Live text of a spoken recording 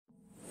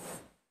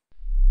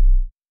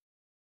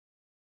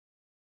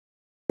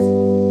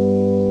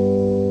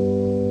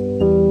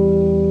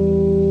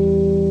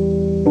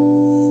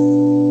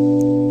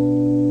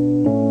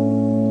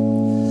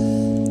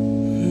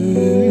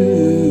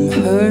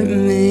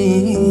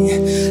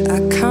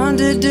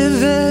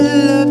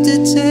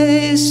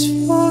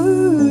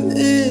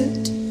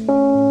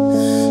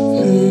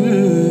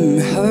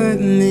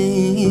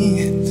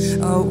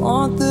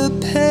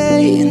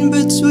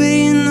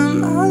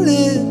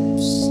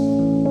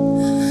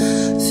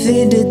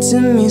Feed it to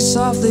me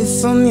softly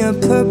from your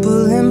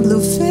purple and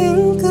blue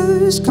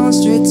fingers,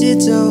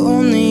 constricted to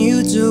only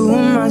you, to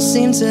whom I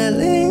seem to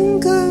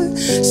linger.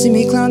 See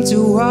me climb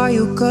too high,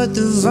 you cut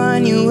the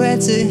vine, you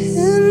had to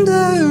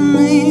hinder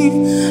me.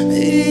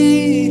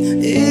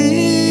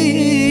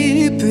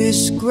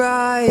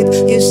 Prescribe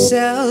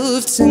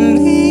yourself to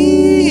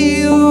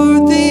me, you're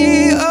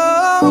the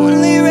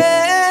only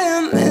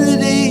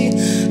remedy.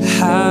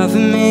 Have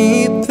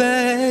me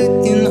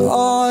begging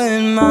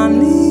on my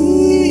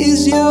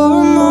knees,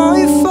 you're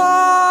my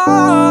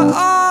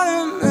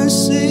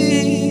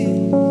pharmacy.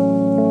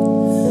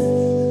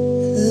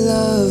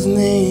 Love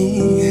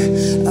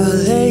me, I'll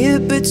lay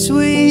it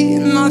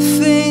between my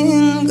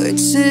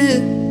fingertips.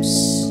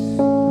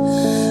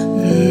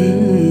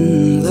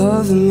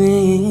 Love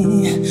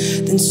me,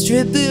 then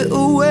strip it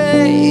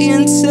away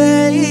and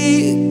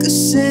take a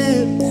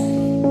sip.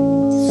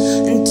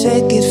 And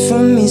take it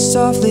from me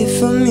softly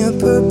from your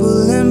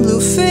purple and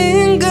blue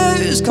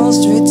fingers,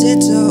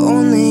 constricted to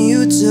only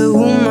you, to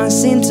whom I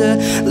seem to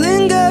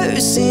linger.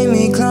 See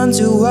me climb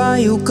too high,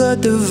 you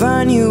cut the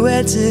vine, you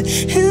had to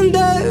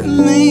hinder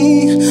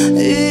me.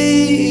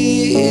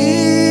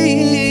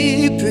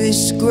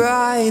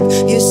 Prescribe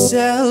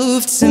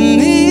yourself to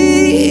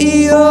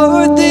me,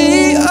 you're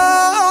the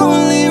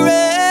only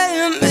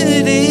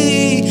remedy.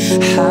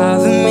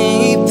 Have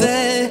me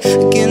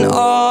begging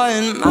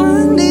on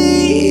my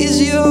knees,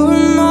 you're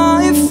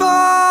my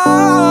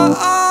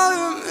pharmacy.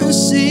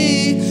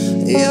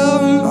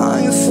 You're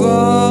my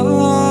pharmacy.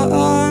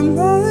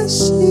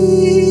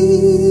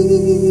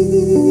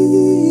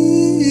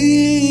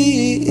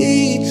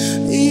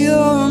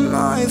 You're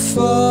my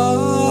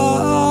pharmacy.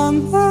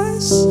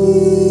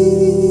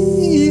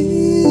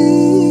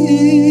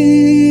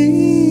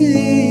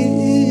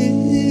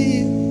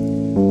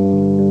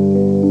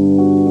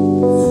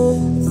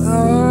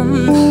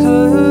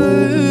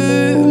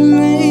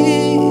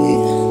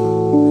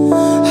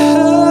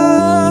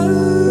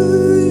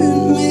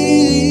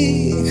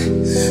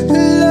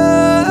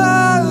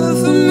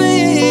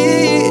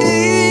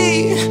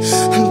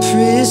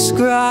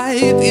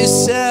 Prescribe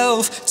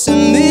yourself to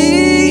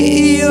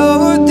me,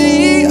 you're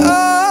the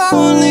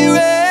only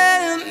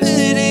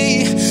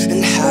remedy.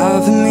 And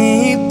have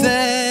me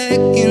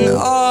begging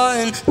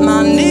on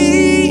my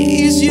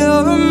knees,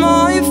 you're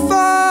my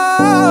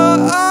pharmacy.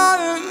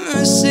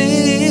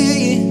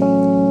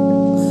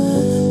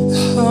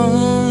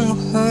 Oh,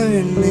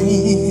 hurt me,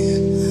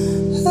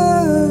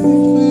 hurt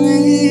me.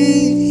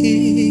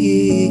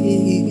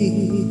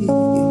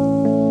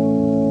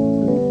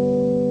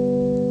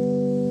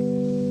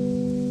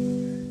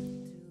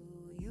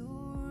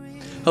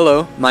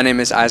 Hello, my name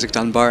is Isaac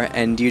Dunbar,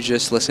 and you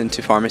just listened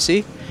to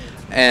Pharmacy.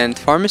 And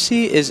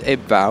Pharmacy is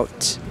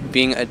about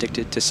being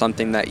addicted to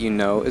something that you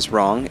know is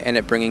wrong and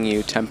it bringing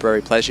you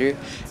temporary pleasure,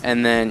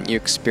 and then you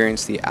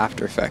experience the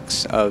after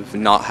effects of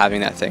not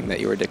having that thing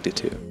that you were addicted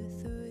to.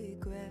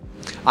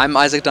 I'm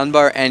Isaac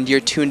Dunbar, and you're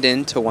tuned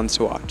in to Ones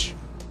to Watch.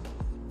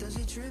 Does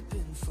he trip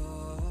and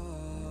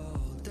fall?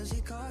 Does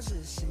he cause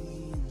a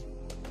scene?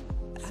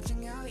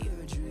 Acting out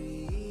your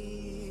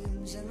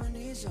dreams, and my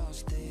knees all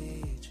stay.